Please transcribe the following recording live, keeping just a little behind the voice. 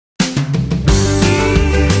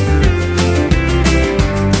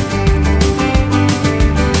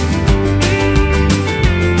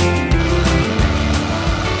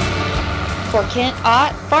Kent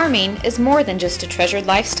Ott, farming is more than just a treasured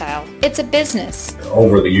lifestyle. It's a business.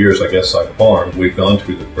 Over the years, I guess, I farmed, we've gone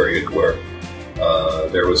through the period where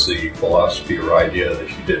there was the philosophy or idea that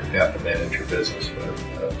you didn't have to manage your business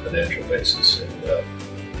on a financial basis,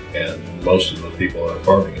 and most of the people aren't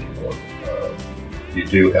farming anymore. You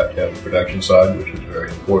do have to have a production side, which is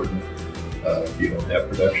very important. If you don't have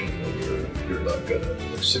production, then you're not going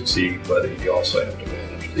to succeed, but you also have to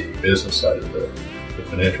manage the business side of the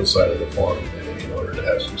financial side of the farm in order to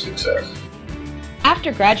have some success.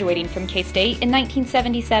 After graduating from K-State in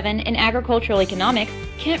 1977 in agricultural economics,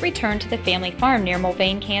 Kent returned to the family farm near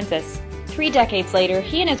Mulvane, Kansas. 3 decades later,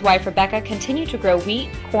 he and his wife Rebecca continue to grow wheat,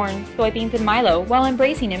 corn, soybeans, and milo while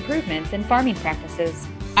embracing improvements in farming practices.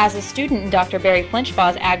 As a student in Dr. Barry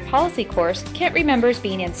Flinchbaugh's Ag Policy course, Kent remembers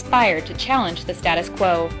being inspired to challenge the status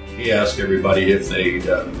quo. He asked everybody if they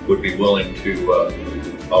would be willing to,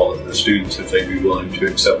 all of the students, if they'd be willing to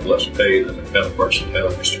accept less pay than the counterparts in town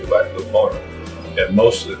just to go back to the farm. And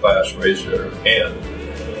most of the class raised their hand,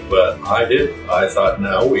 but I did. I thought,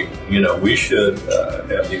 no, we should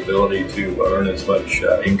have the ability to earn as much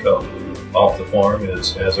income off the farm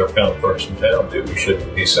as our counterparts in town do. We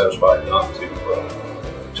shouldn't be satisfied not to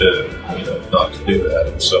do that.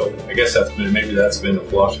 And so I guess maybe that's been the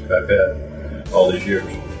philosophy I've had all these years.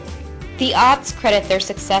 The Otts credit their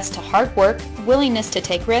success to hard work, willingness to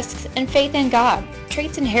take risks, and faith in God,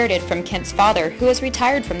 traits inherited from Kent's father, who has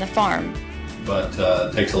retired from the farm. But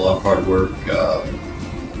it takes a lot of hard work.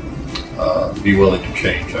 Be willing to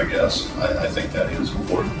change, I guess. I think that is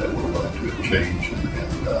important, that we're willing to change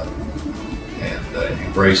and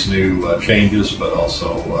embrace new changes, but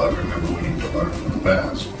also remember we need to learn from the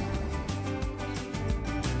past.